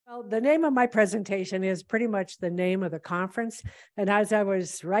Well, the name of my presentation is pretty much the name of the conference. And as I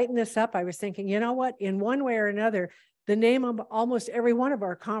was writing this up, I was thinking, you know what, in one way or another, the name of almost every one of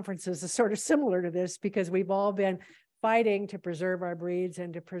our conferences is sort of similar to this because we've all been fighting to preserve our breeds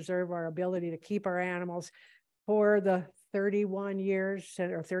and to preserve our ability to keep our animals for the 31 years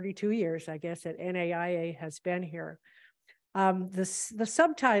or 32 years, I guess, that NAIA has been here. The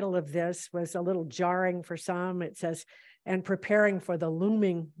subtitle of this was a little jarring for some. It says, and preparing for the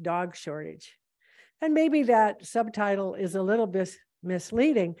looming dog shortage. And maybe that subtitle is a little bit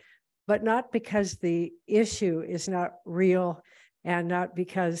misleading, but not because the issue is not real and not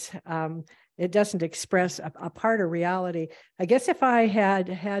because it doesn't express a part of reality. I guess if I had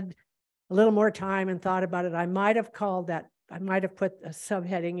had a little more time and thought about it, I might have put a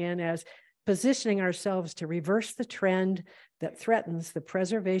subheading in as positioning ourselves to reverse the trend that threatens the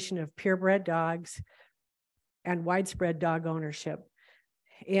preservation of purebred dogs and widespread dog ownership.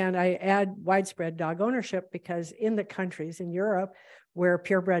 And I add widespread dog ownership because in the countries in Europe where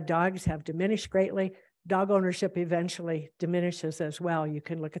purebred dogs have diminished greatly, dog ownership eventually diminishes as well. You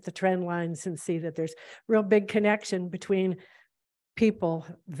can look at the trend lines and see that there's real big connection between people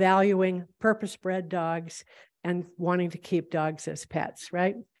valuing purpose-bred dogs and wanting to keep dogs as pets,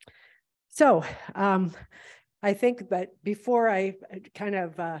 right? So I think that before I kind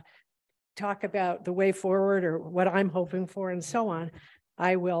of talk about the way forward or what I'm hoping for and so on,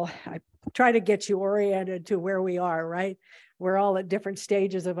 I try to get you oriented to where we are, right? We're all at different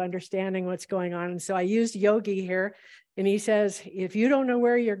stages of understanding what's going on. And so I used Yogi here, and he says, if you don't know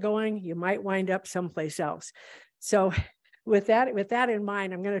where you're going, you might wind up someplace else. So with that in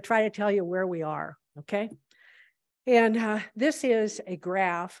mind, I'm going to try to tell you where we are, okay? And this is a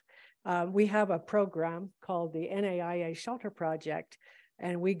graph. We have a program called the NAIA Shelter Project,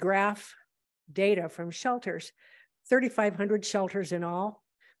 and we graph data from shelters, 3,500 shelters in all.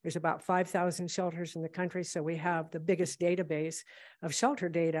 There's about 5,000 shelters in the country, so we have the biggest database of shelter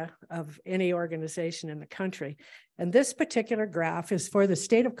data of any organization in the country. And this particular graph is for the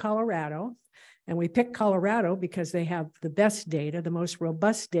state of Colorado, and we picked Colorado because they have the best data, the most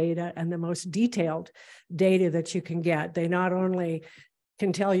robust data, and the most detailed data that you can get. They not only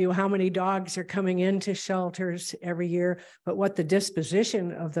can tell you how many dogs are coming into shelters every year, but what the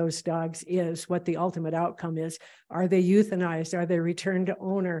disposition of those dogs is, what the ultimate outcome is. Are they euthanized? Are they returned to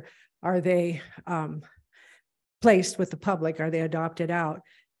owner? Are they placed with the public? Are they adopted out?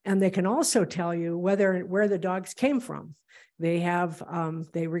 And they can also tell you where the dogs came from. They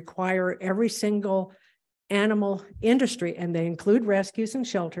require every single animal industry, and they include rescues and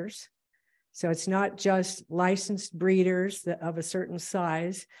shelters. So it's not just licensed breeders of a certain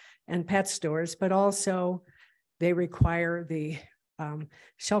size and pet stores, but also they require the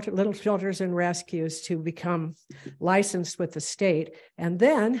little shelters and rescues to become licensed with the state. And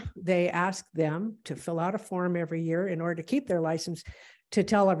then they ask them to fill out a form every year in order to keep their license to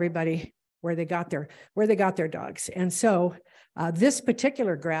tell everybody where they got their dogs. And so this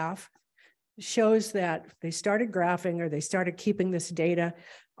particular graph shows that they started graphing, or they started keeping this data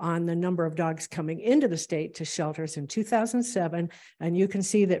on the number of dogs coming into the state to shelters in 2007. And you can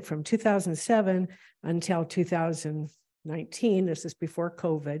see that from 2007 until 2019, this is before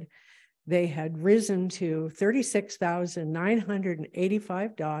COVID, they had risen to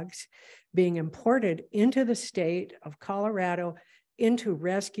 36,985 dogs being imported into the state of Colorado into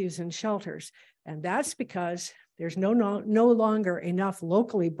rescues and shelters. And that's because there's no longer enough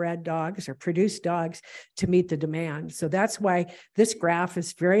locally bred dogs or produced dogs to meet the demand. So that's why this graph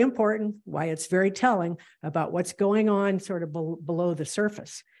is very important, why it's very telling about what's going on sort of below the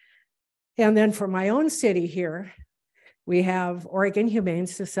surface. And then for my own city here, we have Oregon Humane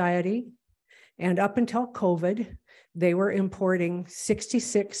Society. And up until COVID, they were importing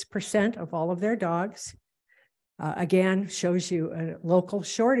 66% of all of their dogs. Again, shows you a local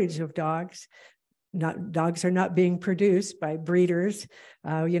shortage of dogs. Dogs are not being produced by breeders.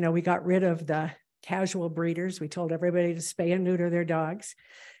 We got rid of the casual breeders. We told everybody to spay and neuter their dogs.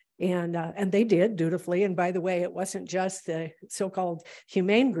 And they did dutifully. And by the way, it wasn't just the so-called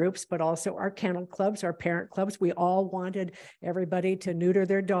humane groups, but also our kennel clubs, our parent clubs. We all wanted everybody to neuter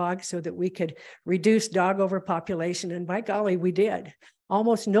their dogs so that we could reduce dog overpopulation. And by golly, we did.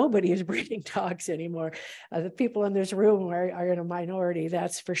 Almost nobody is breeding dogs anymore. The people in this room are in a minority,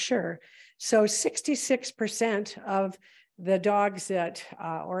 that's for sure. So 66% of the dogs that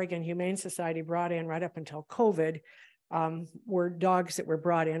Oregon Humane Society brought in right up until COVID were dogs that were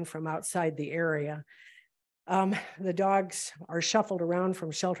brought in from outside the area. The dogs are shuffled around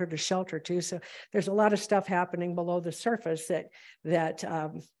from shelter to shelter too. So there's a lot of stuff happening below the surface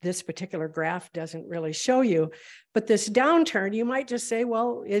that this particular graph doesn't really show you. But this downturn, you might just say,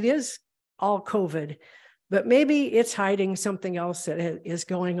 well, it is all COVID, but maybe it's hiding something else that is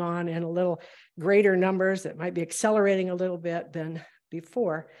going on in a little greater numbers that might be accelerating a little bit than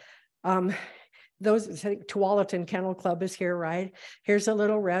before. Those, I think Tualatin Kennel Club is here, right? Here's a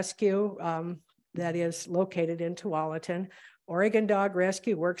little rescue that is located in Tualatin. Oregon Dog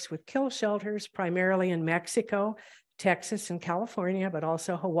Rescue works with kill shelters, primarily in Mexico, Texas, and California, but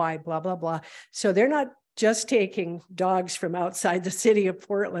also Hawaii, blah, blah, blah. So they're not just taking dogs from outside the city of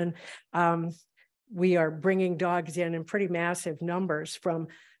Portland. We are bringing dogs in pretty massive numbers from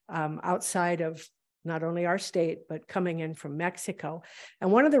outside of not only our state, but coming in from Mexico.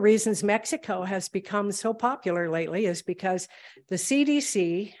 And one of the reasons Mexico has become so popular lately is because the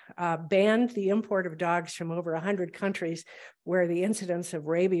CDC banned the import of dogs from over 100 countries where the incidence of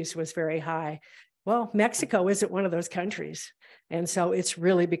rabies was very high. Well, Mexico isn't one of those countries. And so it's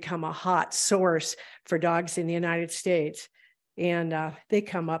really become a hot source for dogs in the United States. And they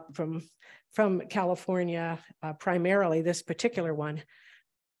come up from California, primarily this particular one.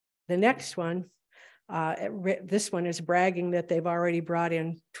 The next one, this one is bragging that they've already brought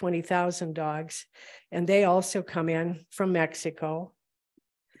in 20,000 dogs, and they also come in from Mexico.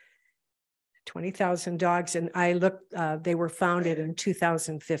 20,000 dogs, and I looked, they were founded in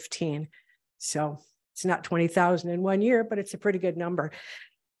 2015. So it's not 20,000 in 1 year, but it's a pretty good number.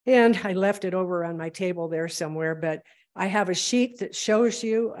 And I left it over on my table there somewhere, but I have a sheet that shows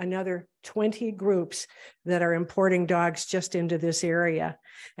you another 20 groups that are importing dogs just into this area.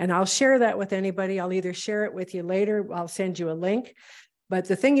 And I'll share that with anybody. I'll either share it with you later, I'll send you a link. But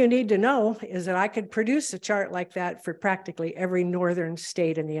the thing you need to know is that I could produce a chart like that for practically every northern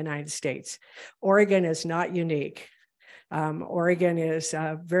state in the United States. Oregon is not unique. Oregon is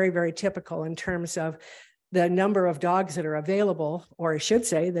very, very typical in terms of the number of dogs that are available, or I should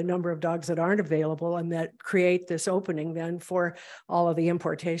say the number of dogs that aren't available, and that create this opening then for all of the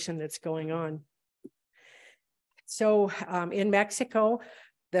importation that's going on. So in Mexico,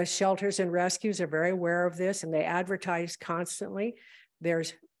 the shelters and rescues are very aware of this, and they advertise constantly.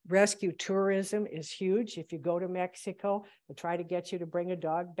 There's rescue tourism is huge. If you go to Mexico, they try to get you to bring a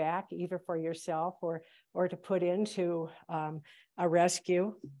dog back, either for yourself or to put into a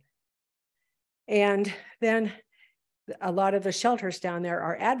rescue. And then a lot of the shelters down there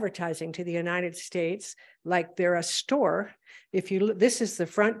are advertising to the United States like they're a store. This is the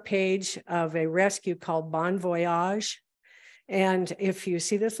front page of a rescue called Bon Voyage. And if you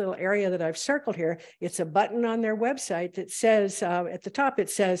see this little area that I've circled here, it's a button on their website that says, at the top, it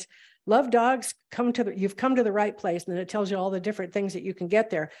says, "Love dogs, you've come to the right place." And then it tells you all the different things that you can get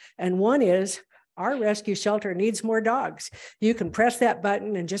there. And one is, our rescue shelter needs more dogs. You can press that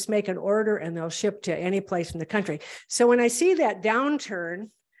button and just make an order, and they'll ship to any place in the country. So when I see that downturn,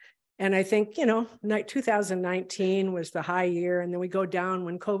 and I think, 2019 was the high year, and then we go down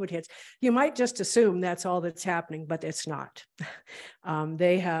when COVID hits, you might just assume that's all that's happening, but it's not.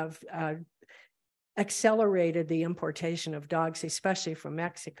 They have accelerated the importation of dogs, especially from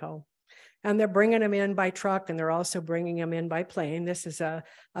Mexico. And they're bringing them in by truck, and they're also bringing them in by plane. This is a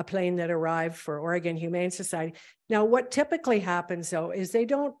plane that arrived for Oregon Humane Society. Now, what typically happens, though, is they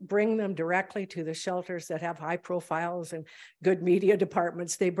don't bring them directly to the shelters that have high profiles and good media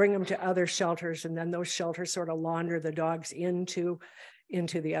departments. They bring them to other shelters, and then those shelters sort of launder the dogs into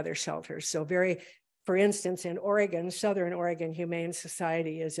the other shelters. So for instance, in Oregon, Southern Oregon Humane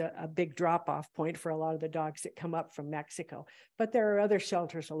Society is a big drop-off point for a lot of the dogs that come up from Mexico. But there are other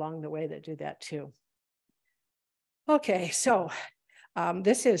shelters along the way that do that too. Okay, so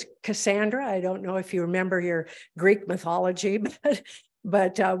this is Cassandra. I don't know if you remember your Greek mythology,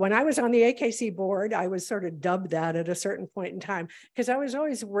 but when I was on the AKC board, I was sort of dubbed that at a certain point in time, because I was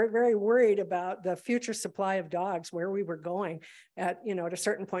always very worried about the future supply of dogs, where we were going at a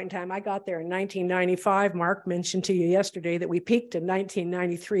certain point in time. I got there in 1995. Mark mentioned to you yesterday that we peaked in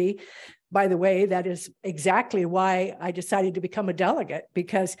 1993. By the way, that is exactly why I decided to become a delegate,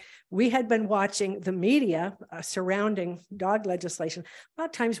 because we had been watching the media surrounding dog legislation. A lot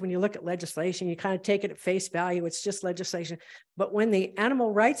of times when you look at legislation, you kind of take it at face value. It's just legislation. But when the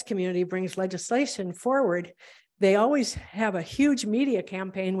animal rights community brings legislation forward, they always have a huge media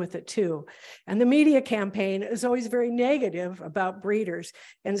campaign with it too. And the media campaign is always very negative about breeders.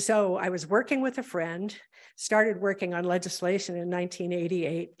 And so I was working with a friend, started working on legislation in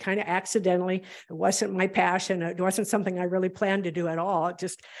 1988, kind of accidentally. It wasn't my passion. It wasn't something I really planned to do at all. It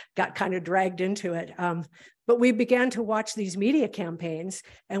just got kind of dragged into it. But we began to watch these media campaigns,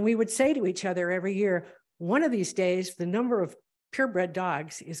 and we would say to each other every year, one of these days, the number of purebred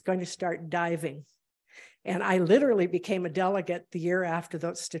dogs is going to start diving. And I literally became a delegate the year after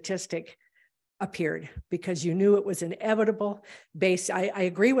that statistic appeared, because you knew it was inevitable. I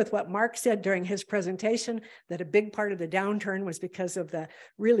agree with what Mark said during his presentation, that a big part of the downturn was because of the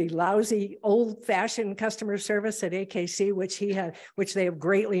really lousy, old-fashioned customer service at AKC, which they have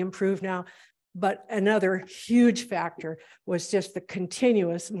greatly improved now. But another huge factor was just the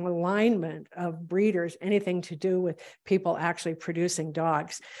continuous malignment of breeders, anything to do with people actually producing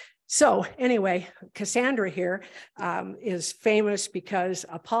dogs. So anyway, Cassandra here is famous because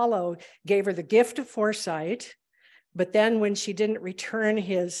Apollo gave her the gift of foresight, but then when she didn't return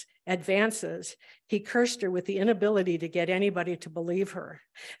his advances, he cursed her with the inability to get anybody to believe her.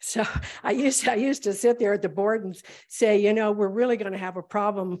 So I used to sit there at the board and say, you know, we're really going to have a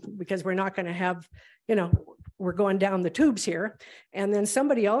problem because we're not going to have, you know, we're going down the tubes here. And then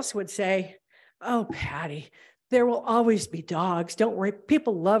somebody else would say, oh, Patti, there will always be dogs. Don't worry.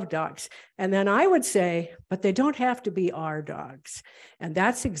 People love dogs. And then I would say, but they don't have to be our dogs. And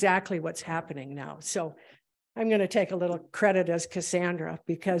that's exactly what's happening now. So I'm going to take a little credit as Cassandra,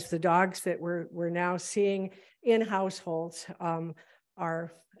 because the dogs that we're now seeing in households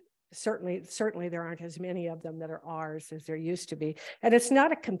are certainly there aren't as many of them that are ours as there used to be. And it's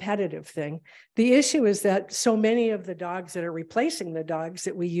not a competitive thing. The issue is that so many of the dogs that are replacing the dogs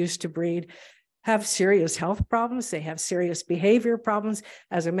that we used to breed have serious health problems. They have serious behavior problems.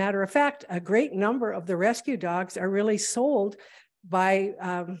 As a matter of fact, a great number of the rescue dogs are really sold by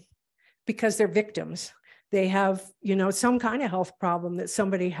because they're victims. They have, you know, some kind of health problem that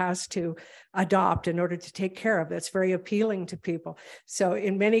somebody has to adopt in order to take care of. That's very appealing to people. So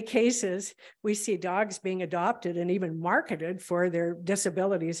in many cases, we see dogs being adopted and even marketed for their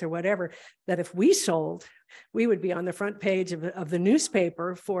disabilities or whatever, that if we sold, we would be on the front page of the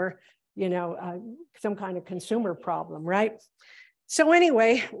newspaper for, you know, some kind of consumer problem, right? So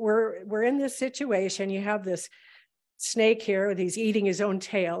anyway, we're in this situation. You have this snake here, he's eating his own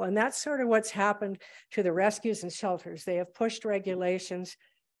tail. And that's sort of what's happened to the rescues and shelters. They have pushed regulations,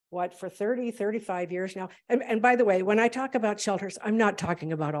 for 30, 35 years now. And by the way, when I talk about shelters, I'm not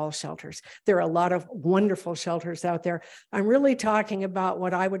talking about all shelters. There are a lot of wonderful shelters out there. I'm really talking about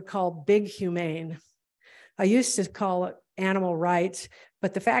what I would call big humane. I used to call it animal rights,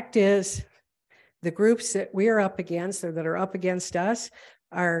 but the fact is the groups that we are up against or that are up against us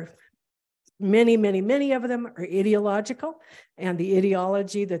are many of them are ideological, and the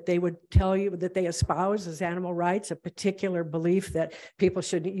ideology that they would tell you that they espouse is animal rights, a particular belief that people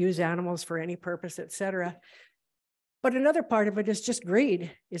shouldn't use animals for any purpose, etc. But another part of it is just greed.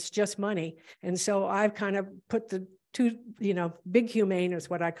 It's just money. And so I've kind of put the two, you know, big humane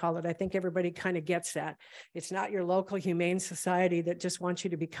is what I call it. I think everybody kind of gets that. It's not your local humane society that just wants you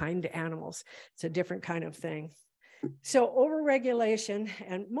to be kind to animals. It's a different kind of thing. So overregulation,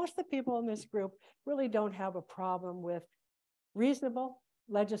 and most of the people in this group really don't have a problem with reasonable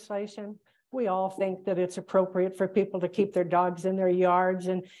legislation. We all think that it's appropriate for people to keep their dogs in their yards,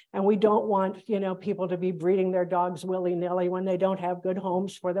 and we don't want, you know, people to be breeding their dogs willy-nilly when they don't have good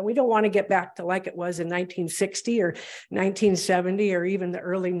homes for them. We don't want to get back to like it was in 1960 or 1970 or even the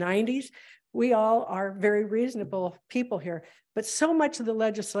early 90s. We all are very reasonable people here, but so much of the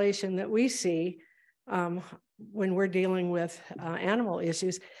legislation that we see when we're dealing with animal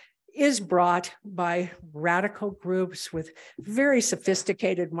issues is brought by radical groups with very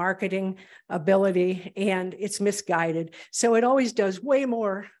sophisticated marketing ability, and it's misguided. So it always does way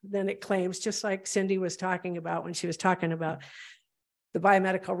more than it claims, just like Cindy was talking about when she was talking about the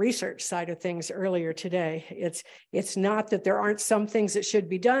biomedical research side of things earlier today. It's not that there aren't some things that should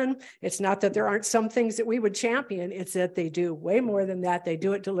be done. It's not that there aren't some things that we would champion. It's that they do way more than that. They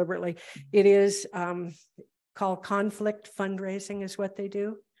do it deliberately. It is called conflict fundraising is what they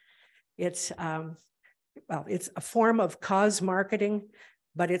do. It's it's a form of cause marketing,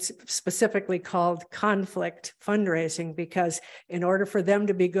 but it's specifically called conflict fundraising because in order for them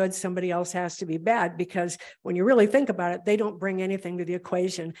to be good, somebody else has to be bad, because when you really think about it, they don't bring anything to the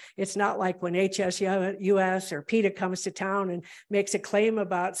equation. It's not like when HSUS or PETA comes to town and makes a claim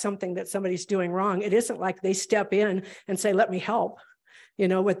about something that somebody's doing wrong. It isn't like they step in and say, let me help. You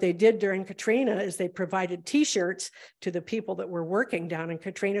know, what they did during Katrina is they provided T-shirts to the people that were working down in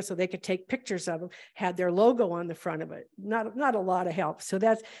Katrina so they could take pictures of them, had their logo on the front of it. Not a lot of help. So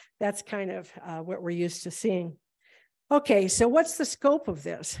that's kind of what we're used to seeing. Okay, so what's the scope of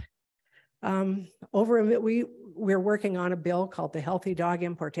this? We're working on a bill called the Healthy Dog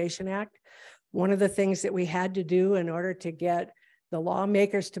Importation Act. One of the things that we had to do in order to get the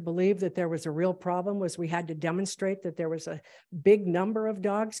lawmakers to believe that there was a real problem was we had to demonstrate that there was a big number of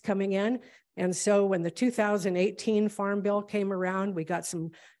dogs coming in. And so when the 2018 Farm Bill came around, we got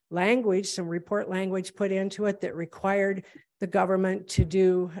some language, some report language put into it that required the government to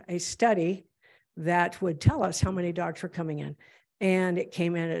do a study that would tell us how many dogs were coming in. And it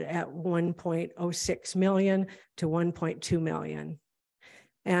came in at 1.06 million to 1.2 million.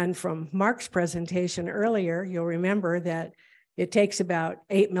 And from Mark's presentation earlier, you'll remember that it takes about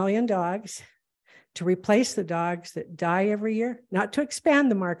 8 million dogs to replace the dogs that die every year, not to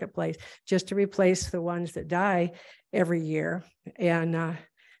expand the marketplace, just to replace the ones that die every year. And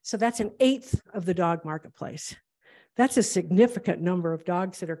so that's an eighth of the dog marketplace. That's a significant number of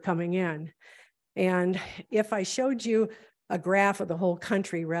dogs that are coming in. And if I showed you a graph of the whole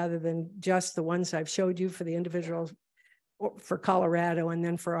country rather than just the ones I've showed you for the individuals for Colorado and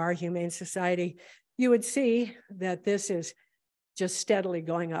then for our Humane Society, you would see that this is just steadily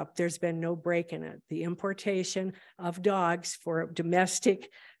going up. There's been no break in it. The importation of dogs for domestic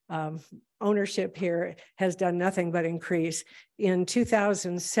ownership here has done nothing but increase. In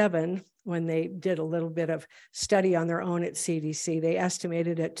 2007, when they did a little bit of study on their own at CDC, they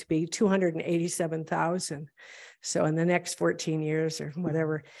estimated it to be 287,000. So in the next 14 years or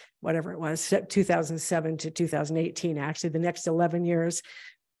whatever it was, 2007 to 2018, actually the next 11 years,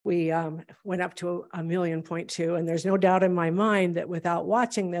 we went up to 1.2 million. And there's no doubt in my mind that without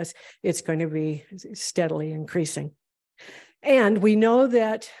watching this, it's going to be steadily increasing. And we know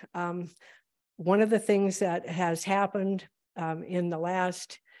that one of the things that has happened in the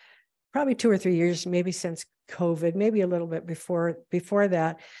last probably 2 or 3 years, maybe since COVID, maybe a little bit before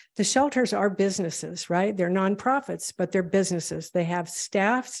that, the shelters are businesses, right? They're nonprofits, but they're businesses. They have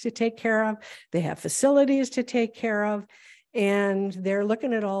staffs to take care of. They have facilities to take care of. And they're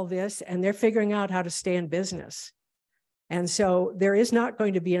looking at all this and they're figuring out how to stay in business. And so there is not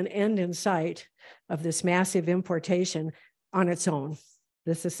going to be an end in sight of this massive importation on its own.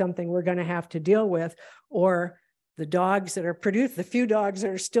 This is something we're going to have to deal with, or the dogs that are produced, the few dogs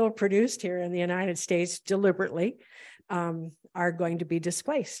that are still produced here in the United States deliberately are going to be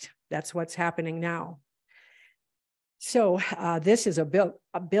displaced. That's what's happening now. So this is a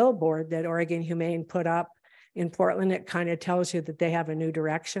billboard that Oregon Humane put up in Portland. It kind of tells you that they have a new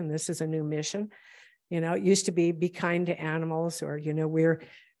direction. This is a new mission. You know, it used to be kind to animals, or, you know, we're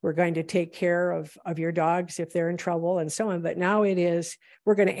going to take care of your dogs if they're in trouble and so on. But now it is,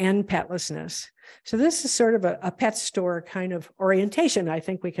 we're going to end petlessness. So this is sort of a pet store kind of orientation, I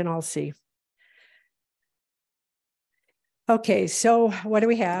think we can all see. Okay, so what do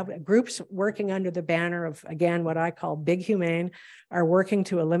we have? Groups working under the banner of, again, what I call Big Humane are working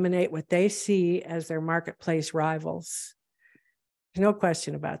to eliminate what they see as their marketplace rivals. There's no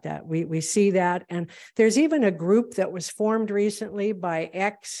question about that. We see that. And there's even a group that was formed recently by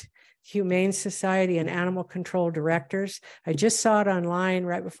ex-Humane Society and animal control directors. I just saw it online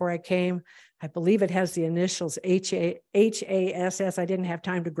right before I came. I believe it has the initials HASS. I didn't have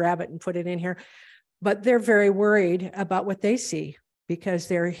time to grab it and put it in here. But they're very worried about what they see because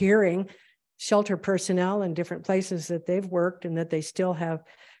they're hearing shelter personnel in different places that they've worked and that they still have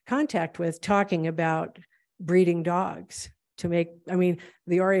contact with talking about breeding dogs to make, I mean,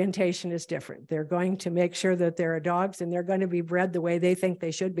 the orientation is different. They're going to make sure that there are dogs and they're going to be bred the way they think they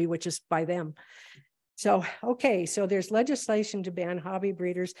should be, which is by them. So, okay, so there's legislation to ban hobby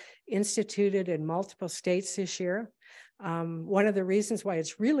breeders instituted in multiple states this year. One of the reasons why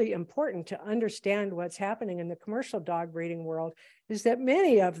it's really important to understand what's happening in the commercial dog breeding world is that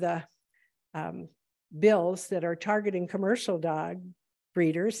many of the bills that are targeting commercial dog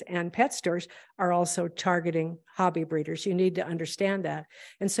breeders and pet stores are also targeting hobby breeders. You need to understand that.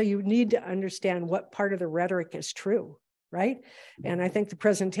 And so you need to understand what part of the rhetoric is true, right? And I think the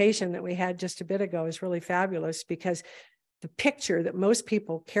presentation that we had just a bit ago is really fabulous because the picture that most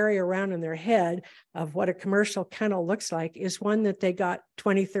people carry around in their head of what a commercial kennel looks like is one that they got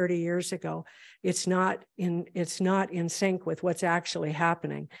 20, 30 years ago. It's not in sync with what's actually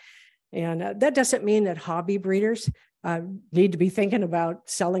happening. And that doesn't mean that hobby breeders need to be thinking about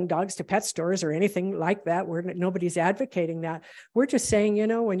selling dogs to pet stores or anything like that. Nobody's advocating that. We're just saying, you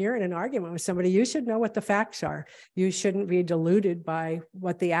know, when you're in an argument with somebody, you should know what the facts are. You shouldn't be deluded by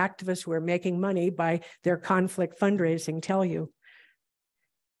what the activists who are making money by their conflict fundraising tell you.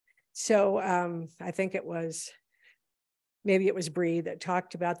 So I think maybe it was Bree that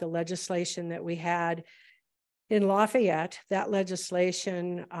talked about the legislation that we had in Lafayette. That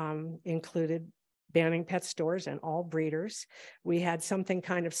legislation included banning pet stores and all breeders. We had something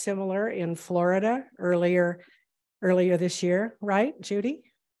kind of similar in Florida earlier this year, right, Judy?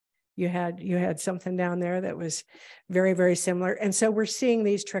 you had something down there that was very, very similar. And so we're seeing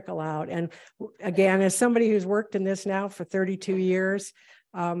these trickle out. And again, as somebody who's worked in this now for 32 years,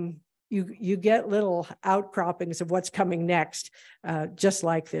 you get little outcroppings of what's coming next, just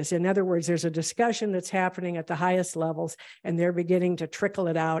like this. In other words, there's a discussion that's happening at the highest levels, and they're beginning to trickle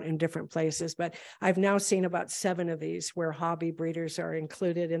it out in different places. But I've now seen about 7 of these where hobby breeders are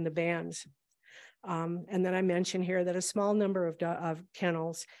included in the bans. And then I mentioned here that a small number of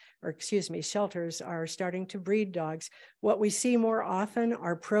kennels, or excuse me, shelters are starting to breed dogs. What we see more often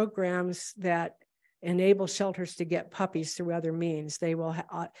are programs that enable shelters to get puppies through other means. They will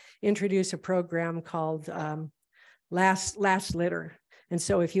introduce a program called last litter. And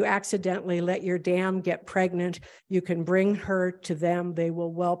so if you accidentally let your dam get pregnant, you can bring her to them. They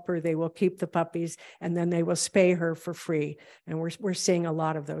will whelp her, they will keep the puppies, and then they will spay her for free. And we're seeing a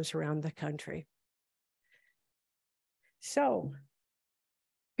lot of those around the country. So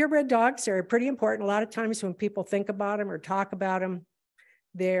purebred dogs are pretty important. A lot of times when people think about them or talk about them,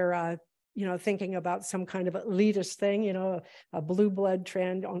 they're thinking about some kind of elitist thing, a blue blood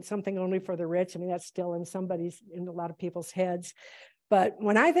trend on something only for the rich. I mean, that's still in a lot of people's heads. But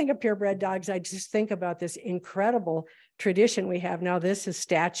when I think of purebred dogs, I just think about this incredible tradition we have now. This is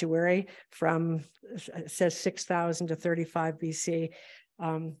statuary from, it says 6,000 to 35 BC.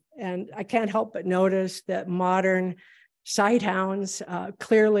 And I can't help but notice that modern sighthounds,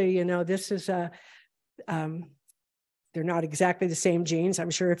 clearly, this is they're not exactly the same genes. I'm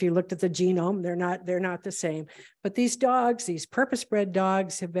sure if you looked at the genome, they're not the same. But these dogs, these purpose-bred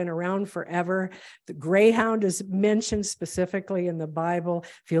dogs, have been around forever. The greyhound is mentioned specifically in the Bible.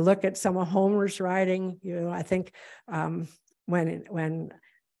 If you look at some of Homer's writing, I think when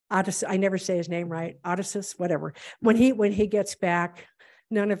Odysseus, I never say his name right, Odysseus, whatever. When he gets back,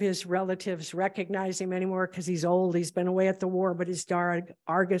 none of his relatives recognize him anymore because he's old. He's been away at the war, but his dog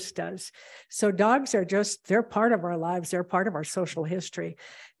Argus does. So dogs are they're part of our lives. They're part of our social history.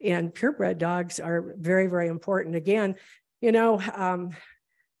 And purebred dogs are very, very important. Again,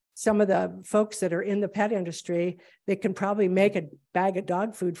 some of the folks that are in the pet industry, they can probably make a bag of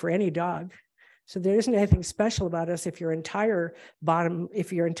dog food for any dog. So there isn't anything special about us if your entire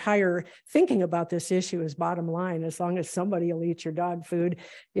thinking about this issue is bottom line. As long as somebody will eat your dog food,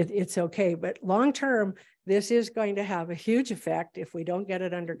 it's okay. But long term, this is going to have a huge effect if we don't get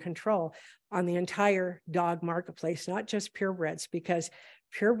it under control on the entire dog marketplace, not just purebreds, because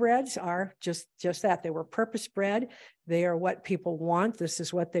purebreds are just that. They were purpose-bred. They are what people want. This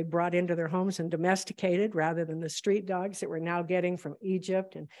is what they brought into their homes and domesticated, rather than the street dogs that we're now getting from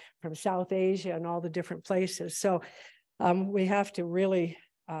Egypt and from South Asia and all the different places. So we have to really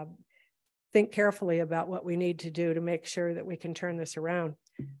think carefully about what we need to do to make sure that we can turn this around.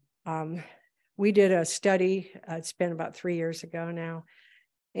 We did a study, it's been about 3 years ago now,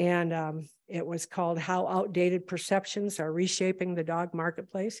 and it was called How Outdated Perceptions Are Reshaping the Dog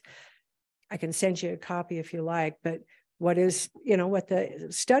Marketplace. I can send you a copy if you like, but what the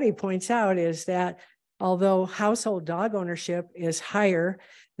study points out is that although household dog ownership is higher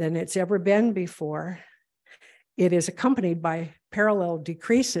than it's ever been before, it is accompanied by parallel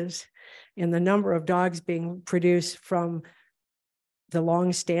decreases in the number of dogs being produced from the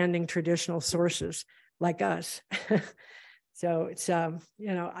long-standing traditional sources like us. So it's,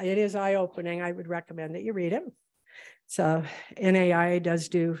 it is eye-opening. I would recommend that you read it. So NAI does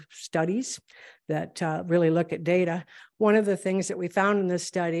do studies that really look at data. One of the things that we found in this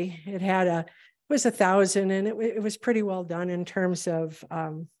study, it was 1,000, and it was pretty well done in terms of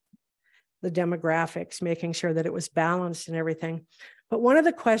the demographics, making sure that it was balanced and everything. But one of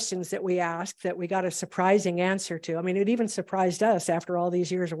the questions that we asked that we got a surprising answer to, I mean, it even surprised us after all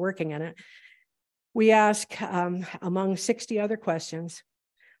these years of working in it. We asked among 60 other questions,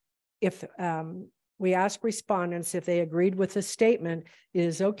 if we asked respondents if they agreed with the statement, it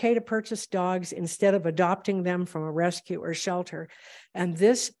is okay to purchase dogs instead of adopting them from a rescue or shelter. And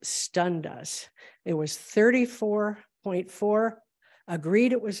this stunned us. It was 34.4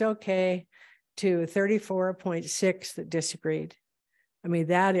 agreed it was okay to 34.6 that disagreed. I mean,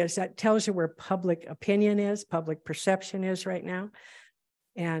 that tells you where public opinion is, public perception is right now.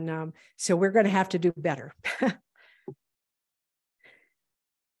 And so we're going to have to do better.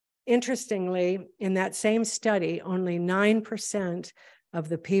 Interestingly, in that same study, only 9% of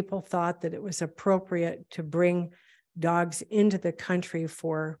the people thought that it was appropriate to bring dogs into the country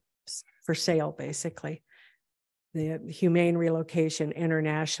for sale, basically, the humane relocation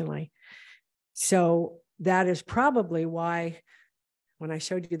internationally. So that is probably why, when I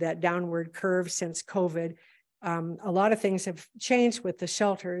showed you that downward curve since COVID, a lot of things have changed with the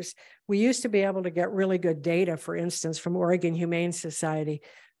shelters. We used to be able to get really good data, for instance, from Oregon Humane Society.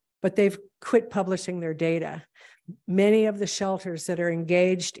 but they've quit publishing their data. Many of the shelters that are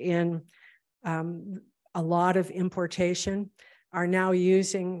engaged in a lot of importation are now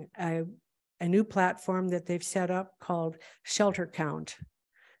using a new platform that they've set up called Shelter Count.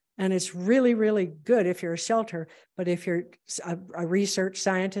 And it's really, really good if you're a shelter, but if you're a research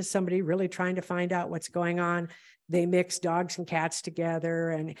scientist, somebody really trying to find out what's going on, they mix dogs and cats together.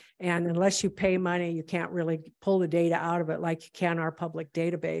 And unless you pay money, you can't really pull the data out of it like you can our public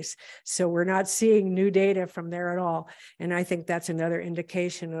database. So we're not seeing new data from there at all. And I think that's another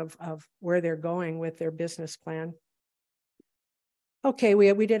indication of where they're going with their business plan. Okay,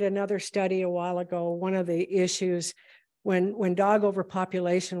 we did another study a while ago. One of the issues when dog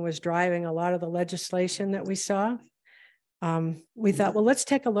overpopulation was driving a lot of the legislation that we saw, we thought, well, let's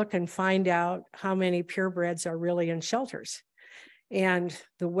take a look and find out how many purebreds are really in shelters. And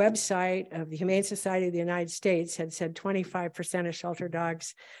the website of the Humane Society of the United States had said 25% of shelter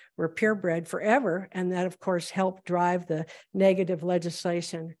dogs were purebred forever. And that, of course, helped drive the negative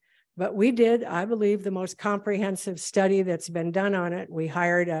legislation. But we did, I believe, the most comprehensive study that's been done on it. We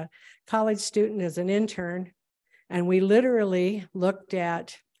hired a college student as an intern, and we literally looked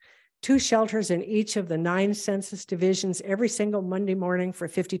at 2 shelters in each of the 9 census divisions every single Monday morning for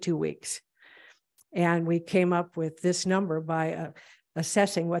 52 weeks. And we came up with this number by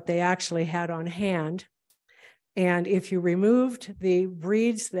assessing what they actually had on hand. And if you removed the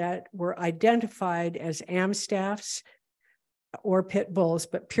breeds that were identified as Amstaffs or pit bulls,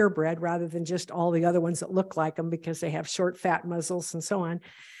 but purebred rather than just all the other ones that look like them because they have short, fat muzzles and so on,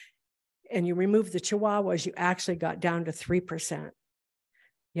 and you remove the Chihuahuas, you actually got down to 3%.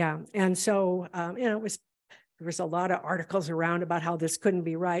 Yeah, and so, there was a lot of articles around about how this couldn't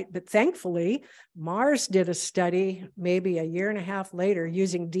be right, but thankfully, Mars did a study maybe a year and a half later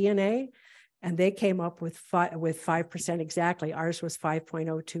using DNA, and they came up with 5% exactly. Ours was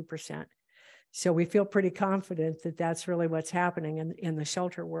 5.02%. So we feel pretty confident that that's really what's happening in the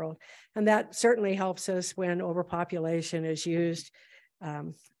shelter world. And that certainly helps us when overpopulation is used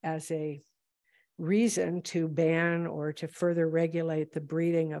as a reason to ban or to further regulate the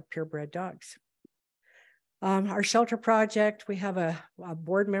breeding of purebred dogs. Our shelter project, we have a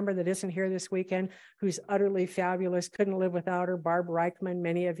board member that isn't here this weekend who's utterly fabulous. Couldn't live without her, Barb Reichman.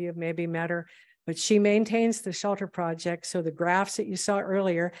 Many of you have maybe met her, but she maintains the shelter project. So the graphs that you saw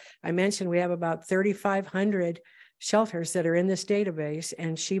earlier, I mentioned we have about 3,500 shelters that are in this database,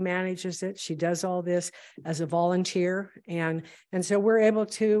 and she manages it. She does all this as a volunteer. And so we're able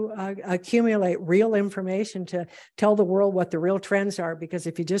to accumulate real information to tell the world what the real trends are, because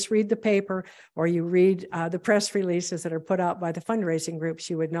if you just read the paper or you read the press releases that are put out by the fundraising groups,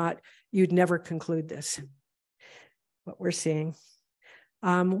 you'd never conclude this, what we're seeing.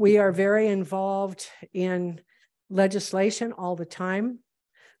 We are very involved in legislation all the time.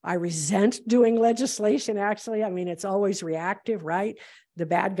 I resent doing legislation, actually. I mean, it's always reactive, right? The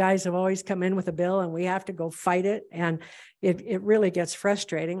bad guys have always come in with a bill and we have to go fight it. And it really gets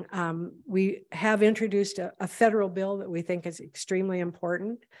frustrating. We have introduced a federal bill that we think is extremely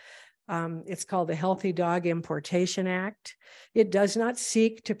important. It's called the Healthy Dog Importation Act. It does not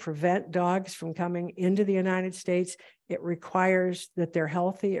seek to prevent dogs from coming into the United States. It requires that they're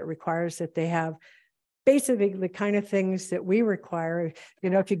healthy. It requires that they have basically the kind of things that we require. You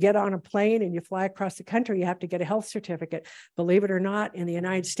know, if you get on a plane and you fly across the country, you have to get a health certificate. Believe it or not, in the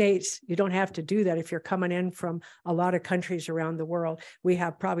United States, you don't have to do that if you're coming in from a lot of countries around the world. We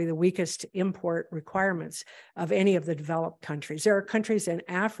have probably the weakest import requirements of any of the developed countries. There are countries in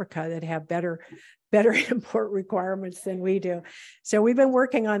Africa that have better import requirements than we do. So we've been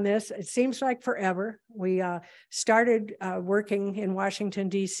working on this. It seems like forever. We started working in Washington,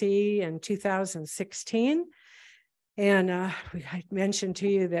 D.C. in 2016. And I mentioned to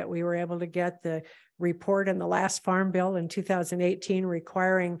you that we were able to get the report in the last farm bill in 2018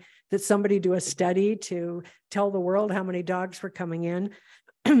 requiring that somebody do a study to tell the world how many dogs were coming in.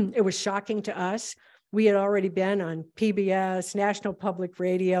 It was shocking to us. We had already been on PBS, National Public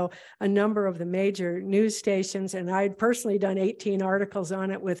Radio, a number of the major news stations, and I'd personally done 18 articles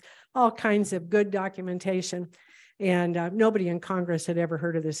on it with all kinds of good documentation, and nobody in Congress had ever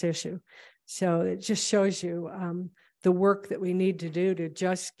heard of this issue. So it just shows you the work that we need to do to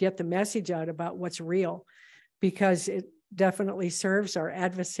just get the message out about what's real, because it definitely serves our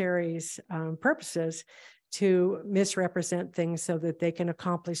adversaries' purposes to misrepresent things so that they can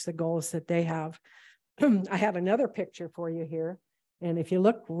accomplish the goals that they have. I have another picture for you here. And if you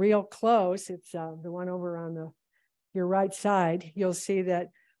look real close, it's the one over on your right side. You'll see that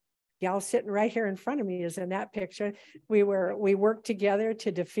gal sitting right here in front of me is in that picture. We worked together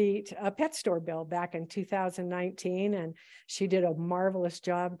to defeat a pet store bill back in 2019, and she did a marvelous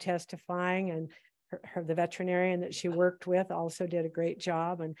job testifying, and the veterinarian that she worked with also did a great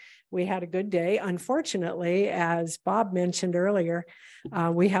job, and we had a good day. Unfortunately, as Bob mentioned earlier,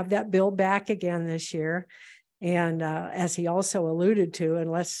 we have that bill back again this year. And as he also alluded to,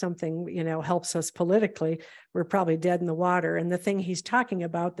 unless something, helps us politically, we're probably dead in the water. And the thing he's talking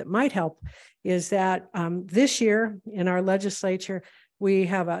about that might help is that this year in our legislature, we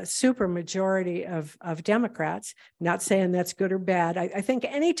have a super majority of Democrats. Not saying that's good or bad. I think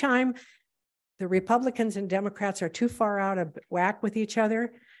anytime the Republicans and Democrats are too far out of whack with each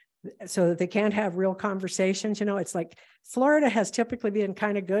other, so that they can't have real conversations. It's like Florida has typically been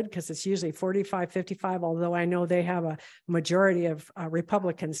kind of good because it's usually 45-55, although I know they have a majority of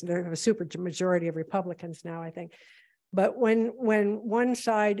Republicans. They have a super majority of Republicans now, I think. But when one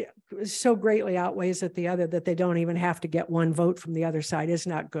side so greatly outweighs at the other that they don't even have to get one vote from the other side is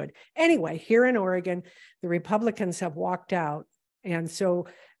not good. Anyway, here in Oregon, the Republicans have walked out. And so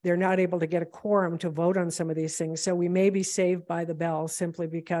they're not able to get a quorum to vote on some of these things. So we may be saved by the bell simply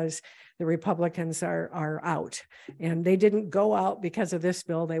because the Republicans are out. And they didn't go out because of this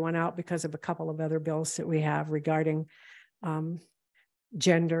bill. They went out because of a couple of other bills that we have regarding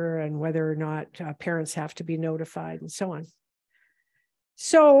gender and whether or not parents have to be notified and so on.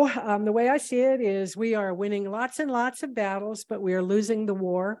 So the way I see it is we are winning lots and lots of battles, but we are losing the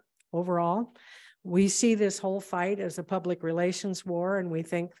war overall. We see this whole fight as a public relations war, and we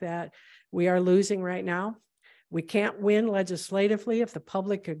think that we are losing right now. We can't win legislatively if the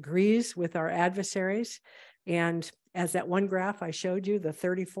public agrees with our adversaries. And as that one graph I showed you, the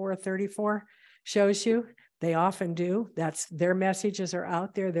 34-34 shows you, they often do. That's their messages are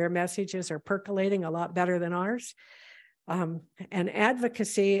out there. Their messages are percolating a lot better than ours. And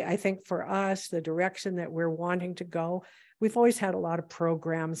advocacy, I think for us, the direction that we're wanting to go, we've always had a lot of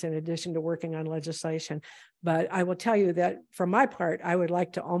programs in addition to working on legislation. But I will tell you that for my part, I would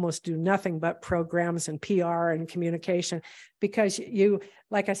like to almost do nothing but programs and PR and communication, because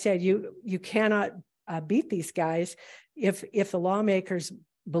like I said, you cannot beat these guys if the lawmakers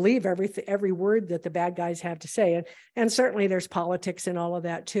believe every word that the bad guys have to say. And certainly there's politics and all of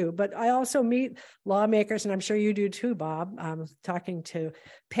that too. But I also meet lawmakers, and I'm sure you do too, Bob, talking to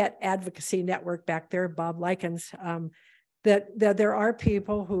Pet Advocacy Network back there, Bob Likens, that there are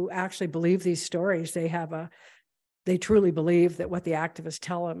people who actually believe these stories. They truly believe that what the activists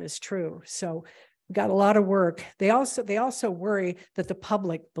tell them is true. So we've got a lot of work. They also worry that the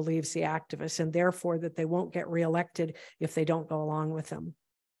public believes the activists, and therefore that they won't get reelected if they don't go along with them,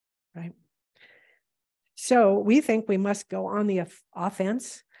 right? So we think we must go on the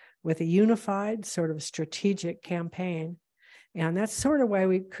offense with a unified sort of strategic campaign. And that's sort of why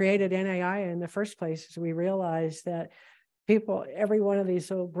we created NAI in the first place, is we realized that people, every one of these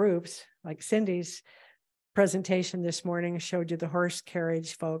little groups, like Cindy's presentation this morning showed you the horse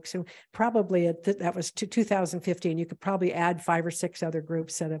carriage folks, and probably that was 2015. You could probably add 5 or 6 other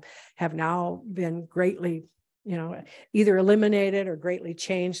groups that have now been greatly, either eliminated or greatly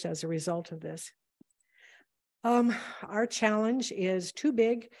changed as a result of this. Our challenge is too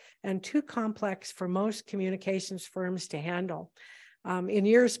big and too complex for most communications firms to handle. In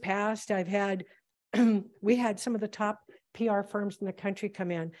years past, we had some of the top PR firms in the country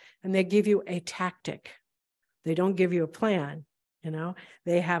come in, and they give you a tactic. They don't give you a plan,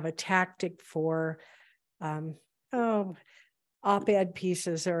 They have a tactic for op-ed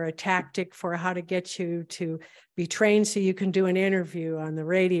pieces, or a tactic for how to get you to be trained so you can do an interview on the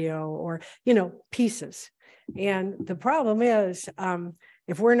radio, or, pieces. And the problem is,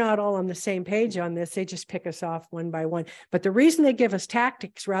 if we're not all on the same page on this, they just pick us off one by one. But the reason they give us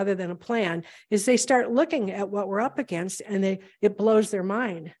tactics rather than a plan is they start looking at what we're up against, and it blows their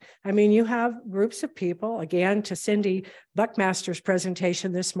mind. I mean, you have groups of people, again, to Cindy Buckmaster's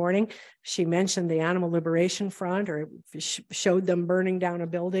presentation this morning, she mentioned the Animal Liberation Front, or showed them burning down a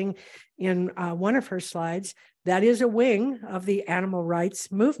building in one of her slides. That is a wing of the animal rights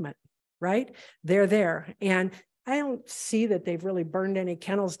movement, right? They're there. And I don't see that they've really burned any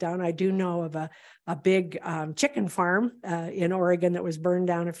kennels down. I do know of a big chicken farm in Oregon that was burned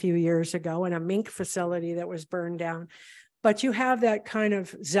down a few years ago, and a mink facility that was burned down. But you have that kind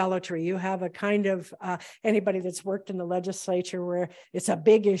of zealotry. You have a kind of, anybody that's worked in the legislature where it's a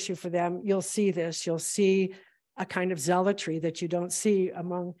big issue for them, you'll see this. You'll see a kind of zealotry that you don't see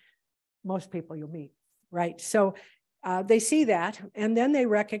among most people you'll meet, right? So they see that, and then they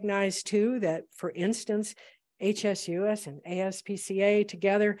recognize too that, for instance, HSUS and ASPCA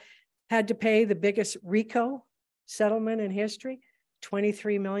together had to pay the biggest RICO settlement in history,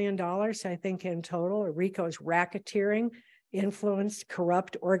 $23 million, I think, in total. RICO's racketeering, influenced,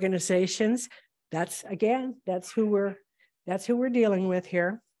 corrupt organizations. That's who we're dealing with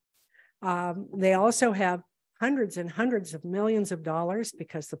here. They also have hundreds and hundreds of millions of dollars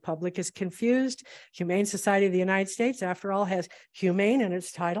because the public is confused. Humane Society of the United States, after all, has humane in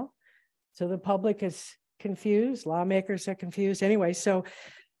its title. So the public is confused, lawmakers are confused. Anyway, so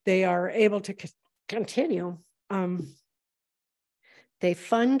they are able to continue. They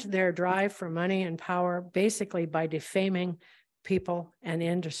fund their drive for money and power basically by defaming people and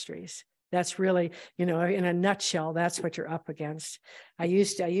industries. That's really, in a nutshell, that's what you're up against. I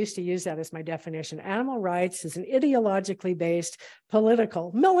used to use that as my definition. Animal rights is an ideologically based,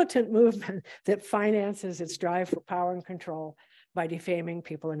 political, militant movement that finances its drive for power and control by defaming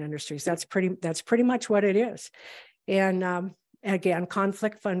people and industries. That's pretty much what it is. And again,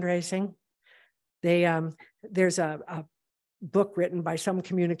 conflict fundraising. There's a book written by some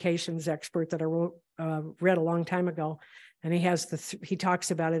communications expert that I read a long time ago. And he talks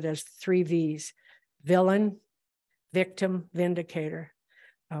about it as 3 V's: villain, victim, vindicator.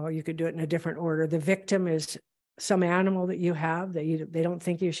 Or you could do it in a different order. The victim is some animal that you have that they don't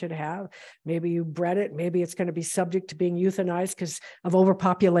think you should have. Maybe you bred it. Maybe it's going to be subject to being euthanized because of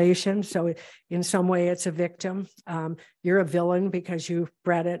overpopulation. So in some way, it's a victim. You're a villain because you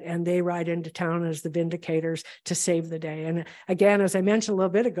bred it, and they ride into town as the vindicators to save the day. And again, as I mentioned a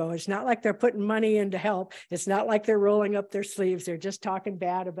little bit ago, it's not like they're putting money in to help. It's not like they're rolling up their sleeves. They're just talking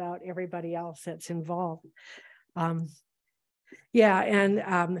bad about everybody else that's involved.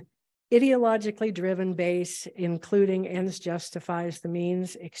 Ideologically driven base, including ends justifies the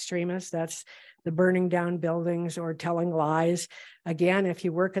means extremists. That's the burning down buildings or telling lies. Again, if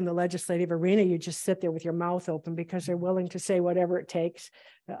you work in the legislative arena, you just sit there with your mouth open because they're willing to say whatever it takes.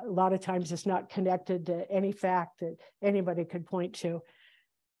 A lot of times it's not connected to any fact that anybody could point to.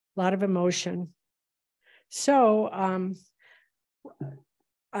 A lot of emotion. So,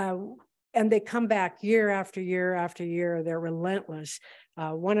 and they come back year after year after year. They're relentless.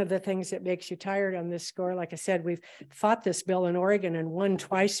 One of the things that makes you tired on this score, like I said, we've fought this bill in Oregon and won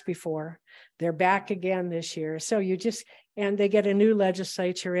twice before. They're back again this year. So and they get a new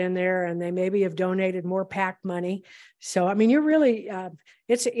legislature in there, and they maybe have donated more PAC money. So, I mean, you're really,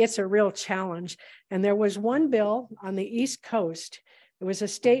 it's a real challenge. And there was one bill on the East Coast. It was a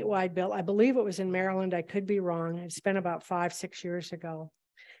statewide bill. I believe it was in Maryland. I could be wrong. It's been about 5-6 years ago.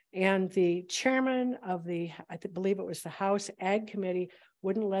 And the chairman of I believe it was the House Ag Committee,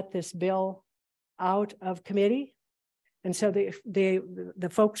 wouldn't let this bill out of committee. And so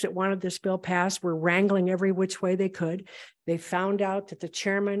the folks that wanted this bill passed were wrangling every which way they could. They found out that the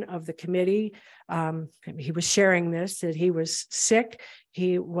chairman of the committee, he was sharing this, that he was sick.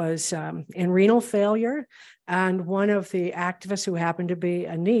 He was in renal failure. And one of the activists, who happened to be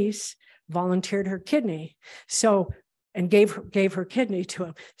a niece, volunteered her kidney. And gave her kidney to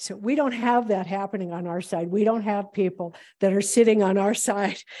him. So we don't have that happening on our side. We don't have people that are sitting on our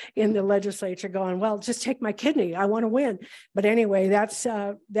side in the legislature going, well, just take my kidney. I want to win. But anyway,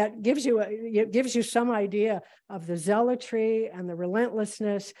 that gives you some idea of the zealotry and the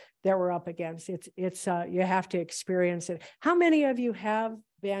relentlessness that we're up against. It's you have to experience it. How many of you have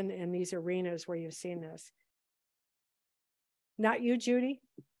been in these arenas where you've seen this? Not you, Judy?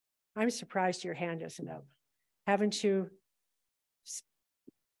 I'm surprised your hand isn't up. Haven't you?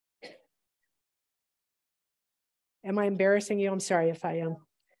 Am I embarrassing you? I'm sorry if I am.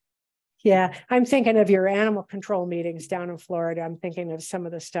 Yeah, I'm thinking of your animal control meetings down in Florida. I'm thinking of some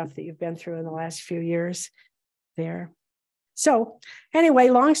of the stuff that you've been through in the last few years there. So anyway,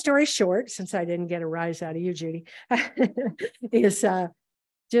 long story short, since I didn't get a rise out of you, Judy, is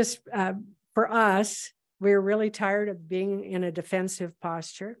just for us, we're really tired of being in a defensive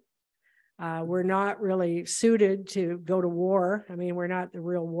posture. We're not really suited to go to war. I mean, we're not the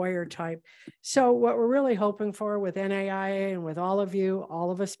real warrior type. So what we're really hoping for with NAIA and with all of you, all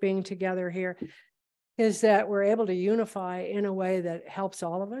of us being together here, is that we're able to unify in a way that helps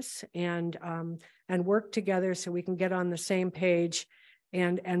all of us and work together so we can get on the same page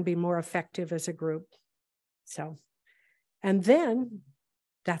and be more effective as a group. So, and then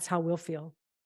that's how we'll feel.